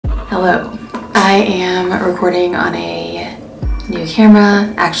Hello. I am recording on a new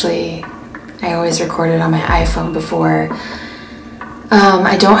camera. Actually, I always recorded on my iPhone before.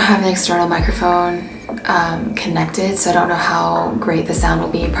 I don't have an external microphone connected, so I don't know how great the sound will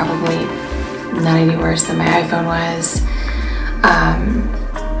be. Probably not any worse than my iPhone was.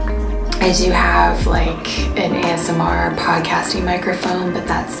 I do have like an ASMR podcasting microphone, but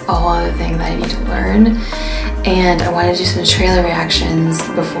that's a whole other thing that I need to learn. And I wanted to do some trailer reactions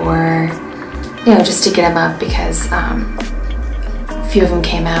before, just to get them up because a few of them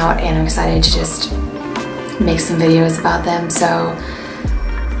came out and I'm excited to just make some videos about them. So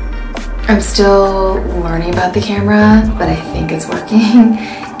I'm still learning about the camera, but I think it's working.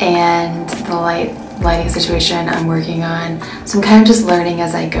 And the lighting situation I'm working on. So I'm kind of just learning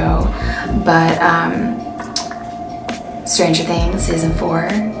as I go. But Stranger Things Season 4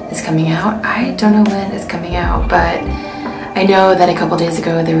 is coming out. I don't know when it's coming out, but I know that a couple days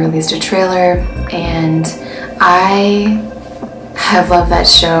ago they released a trailer, and I have loved that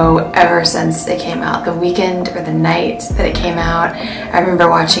show ever since it came out. The weekend or the night that it came out, I remember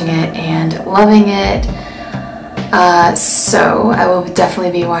watching it and loving it. So I will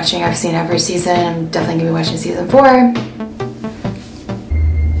definitely be watching. I've seen every season. I'm definitely gonna be watching Season 4.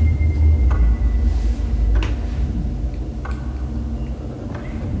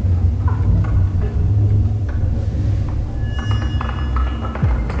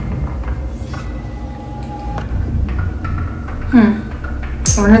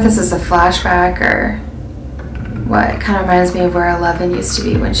 I wonder if this is a flashback or what. It kind of reminds me of where Eleven used to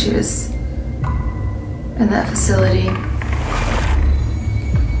be when she was in that facility.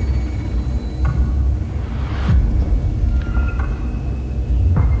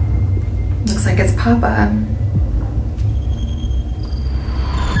 Looks like it's Papa.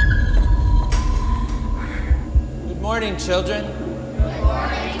 Good morning, children. Good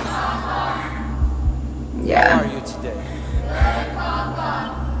morning, Papa. Yeah. How are you today? Good,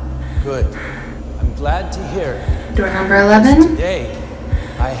 Papa. Good. I'm glad to hear it. Door number 11? Today,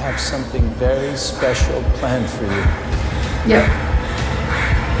 I have something very special planned for you. Yep.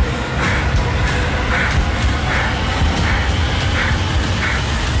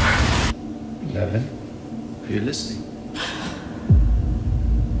 Are you listening?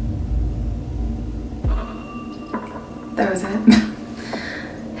 That was it.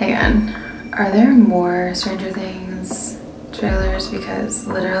 Hang on. Are there more Stranger Things trailers? Because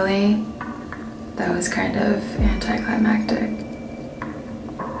literally, that was kind of anticlimactic.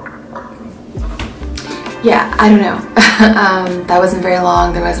 Yeah, I don't know. That wasn't very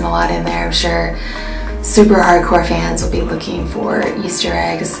long. There wasn't a lot in there. I'm sure super hardcore fans will be looking for Easter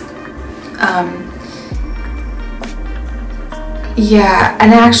eggs. Yeah,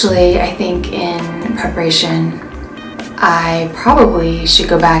 and actually, I think in preparation, I probably should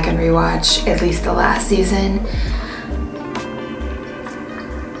go back and rewatch at least the last season.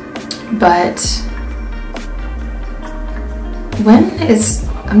 But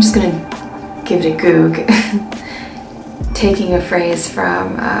I'm just gonna give it a goog. Taking a phrase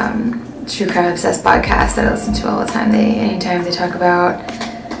from True Crime Obsessed podcast that I listen to all the time. Anytime they talk about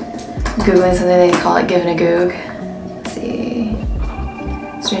Googling something, they call it giving a goog. Let's see.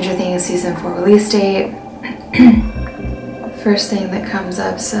 Stranger Things Season 4 release date. First thing that comes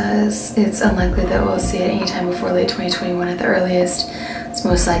up says it's unlikely that we'll see it anytime before late 2021 at the earliest. It's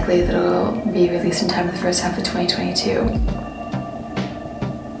most likely that it will be released in time for the first half of 2022.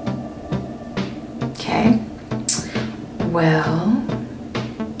 Okay. Well,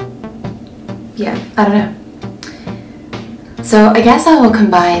 yeah, I don't know. So I guess I will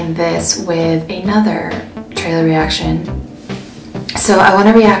combine this with another trailer reaction. So I want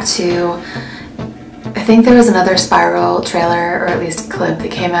to react to, I think there was another Spiral trailer, or at least a clip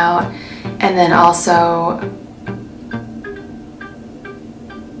that came out, and then also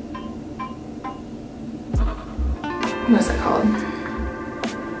what's it called?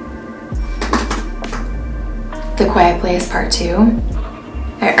 The Quiet Place Part 2.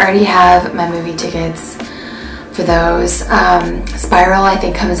 I already have my movie tickets for those. Spiral, I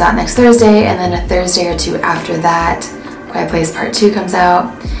think, comes out next Thursday, and then a Thursday or two after that, Quiet Place Part 2 comes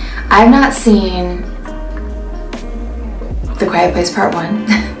out. I've not seen The Quiet Place Part 1,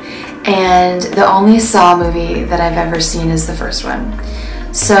 and the only Saw movie that I've ever seen is the first one.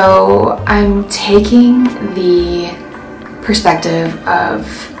 So I'm taking the perspective of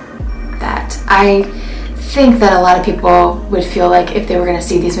that. I think that a lot of people would feel like if they were going to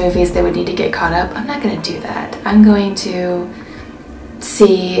see these movies, they would need to get caught up. I'm not going to do that. I'm going to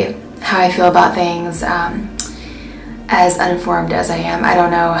see how I feel about things as uninformed as I am. I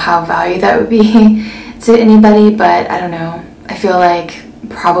don't know how valued that would be to anybody, but I don't know. I feel like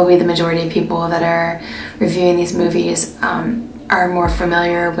probably the majority of people that are reviewing these movies are more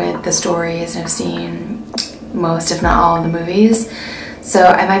familiar with the stories and have seen most, if not all, of the movies. So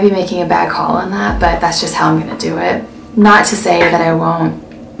I might be making a bad call on that, but that's just how I'm gonna do it. Not to say that I won't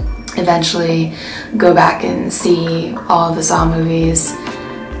eventually go back and see all of the Saw movies.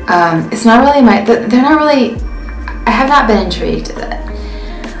 It's not really they're not really, I have not been intrigued.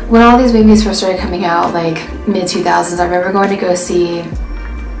 When all these movies first started coming out, like mid-2000s, I remember going to go see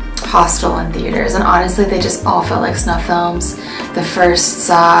Hostel in theaters, and honestly they just all felt like snuff films. The first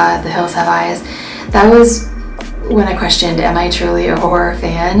Saw, The Hills Have Eyes, that was when I questioned, am I truly a horror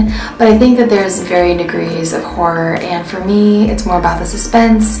fan? But I think that there's varying degrees of horror, and for me it's more about the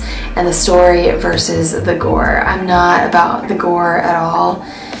suspense and the story versus the gore. I'm not about the gore at all.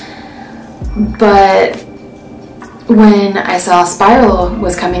 But when I saw Spiral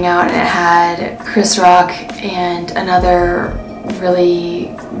was coming out and it had Chris Rock and another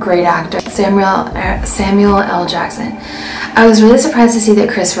really great actor, Samuel L. Jackson, I was really surprised to see that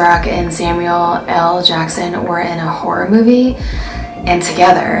Chris Rock and Samuel L. Jackson were in a horror movie and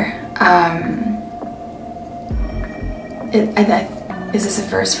together. Is this a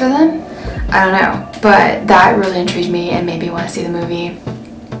first for them? I don't know, but that really intrigued me and made me want to see the movie.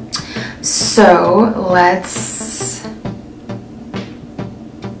 So let's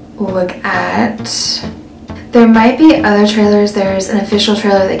look at, there might be other trailers. There's an official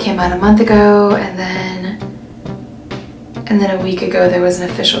trailer that came out a month ago, and then a week ago there was an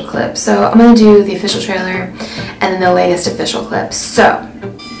official clip. So I'm gonna do the official trailer and then the latest official clip. So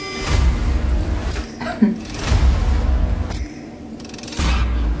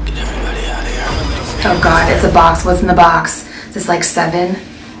oh god, it's a box. What's in the box? Is this like 7?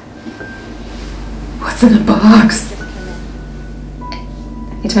 What's in the box?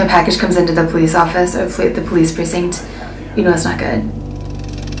 Anytime my package comes into the police office or the police precinct, you know it's not good.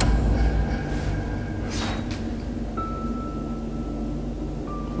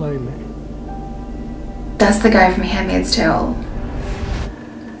 Play me. That's the guy from Handmaid's Tale.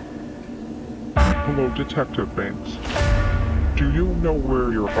 Hello, Detective Banks. Do you know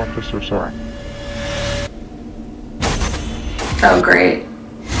where your officers are? Oh great.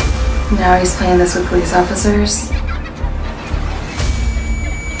 Now he's playing this with police officers.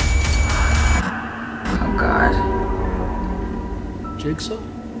 Oh god. Jigsaw?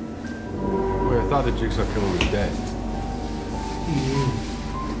 Wait, I thought the Jigsaw killer was dead.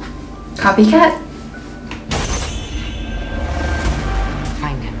 Copycat?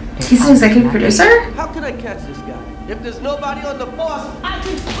 He's an executive producer? How can I catch this guy? If there's nobody on the force, I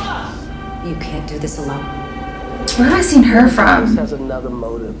can trust! You can't do this alone. Where have I seen her This from? has another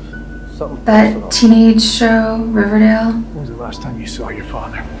motive. Something That personal. teenage show, Riverdale? When was the last time you saw your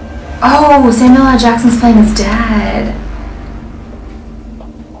father? Oh, Samuel L. Jackson's playing his dad.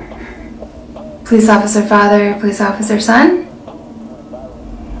 Police officer father, police officer son?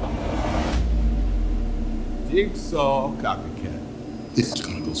 Jigsaw copycat. This is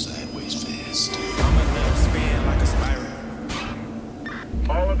gonna go sideways fast.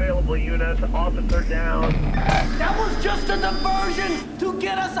 All available units, officer down. That was just a diversion to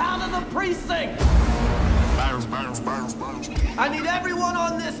get us out of the precinct! I need everyone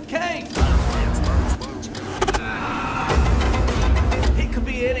on this case! He could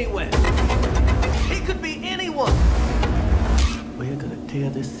be anywhere. He could be anyone. We're gonna tear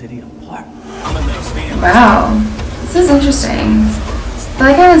this city apart. Wow, this is interesting. I feel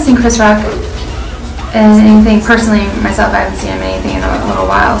like I haven't seen Chris Rock in anything, personally, myself, I haven't seen him in anything in a little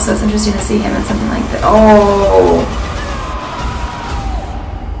while, so it's interesting to see him in something like that. Oh!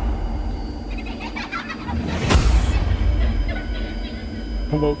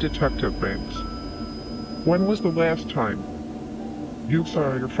 Hello, Detective Banks. When was the last time you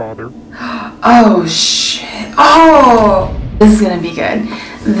saw your father? Oh, shit. Oh! This is gonna be good.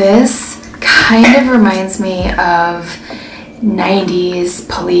 This kind of reminds me of 90s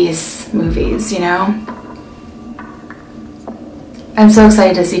police movies, you know? I'm so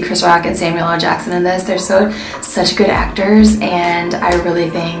excited to see Chris Rock and Samuel L. Jackson in this. They're such good actors, and I really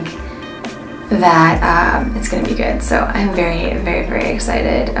think that it's gonna be good. So I'm very, very, very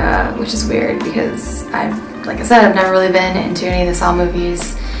excited, which is weird because like I said, I've never really been into any of the Saw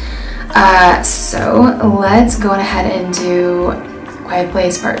movies. So let's go ahead and do Quiet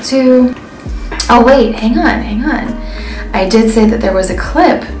Place Part 2. Oh wait, hang on. I did say that there was a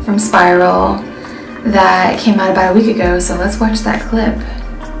clip from Spiral that came out about a week ago, so let's watch that clip.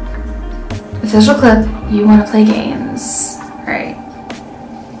 Official clip, you want to play games. Alright.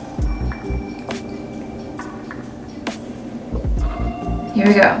 Here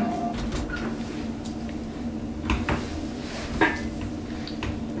we go.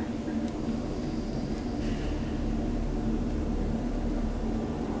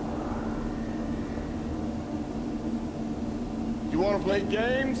 wanna play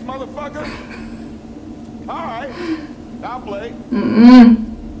games, motherfucker? Alright, I'll play.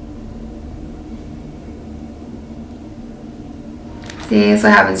 See, that's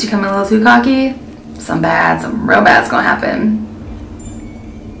what happens. You come in a little too cocky, some real bad's gonna happen.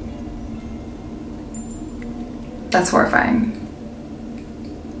 That's horrifying.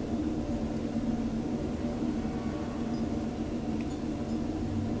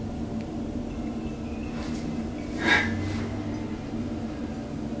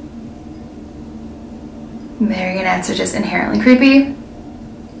 Marion ants are just inherently creepy.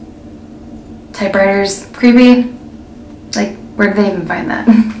 Typewriters, creepy. Like, where did they even find that?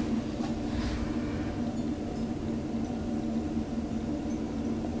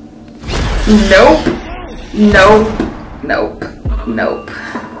 Nope. Nope. Nope. Nope.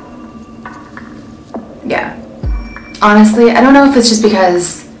 Yeah. Honestly, I don't know if it's just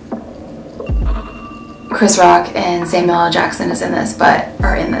because Chris Rock and Samuel L. Jackson is in this, but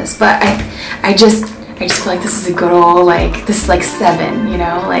I just feel like this is a good old, like, this is like Seven, you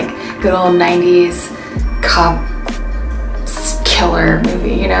know, like good old 90s cop killer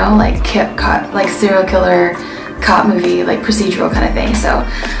movie, you know, like serial killer cop movie, like procedural kind of thing. So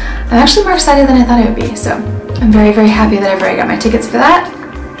I'm actually more excited than I thought I would be. So I'm very, very happy that I've already got my tickets for that.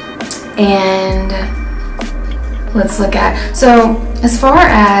 And let's look at, so as far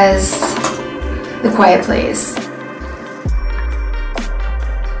as The Quiet Place,